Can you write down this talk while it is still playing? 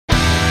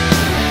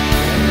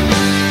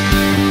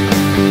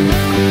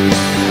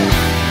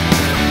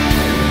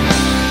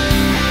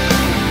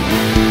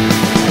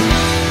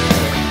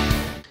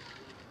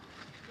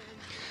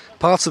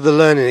Part of the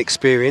learning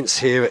experience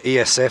here at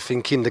ESF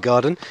in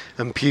kindergarten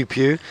and Piou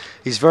Piou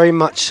is very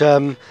much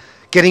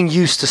getting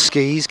used to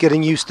skis,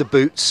 getting used to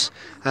boots,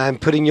 and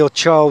putting your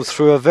child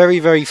through a very,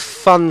 very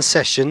fun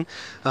session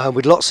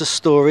with lots of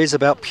stories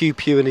about Piou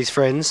Piou and his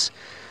friends.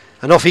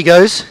 And off he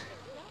goes.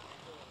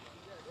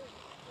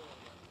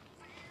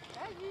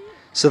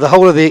 So the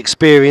whole of the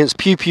experience,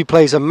 Piou Piou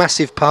plays a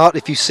massive part.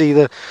 If you see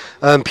the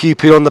Piou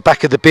Piou on the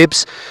back of the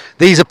bibs,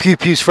 these are Piou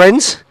Piou's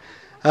friends.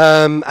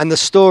 And the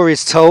story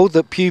is told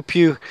that Piou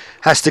Piou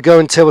has to go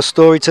and tell a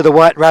story to the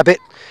white rabbit,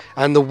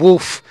 and the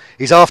wolf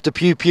is after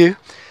Piou Piou,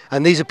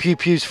 and these are Piou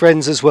Piou's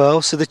friends as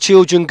well. So the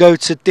children go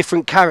to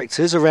different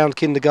characters around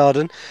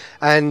kindergarten,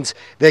 and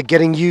they're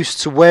getting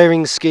used to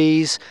wearing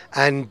skis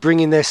and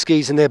bringing their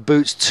skis and their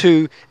boots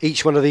to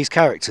each one of these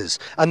characters.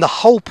 And the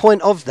whole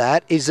point of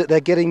that is that they're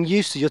getting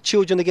used to, your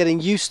children are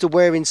getting used to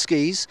wearing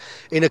skis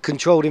in a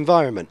controlled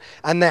environment,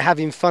 and they're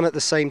having fun at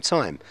the same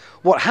time.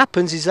 What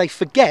happens is they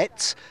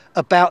forget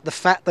about the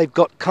fact they've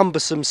got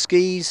cumbersome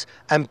skis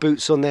and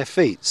boots on their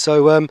feet.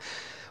 So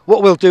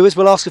what we'll do is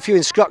we'll ask a few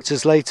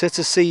instructors later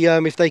to see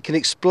if they can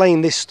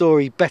explain this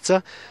story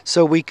better,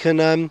 so we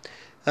can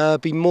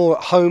be more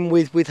at home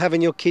with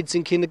having your kids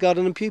in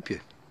kindergarten and Piou Piou.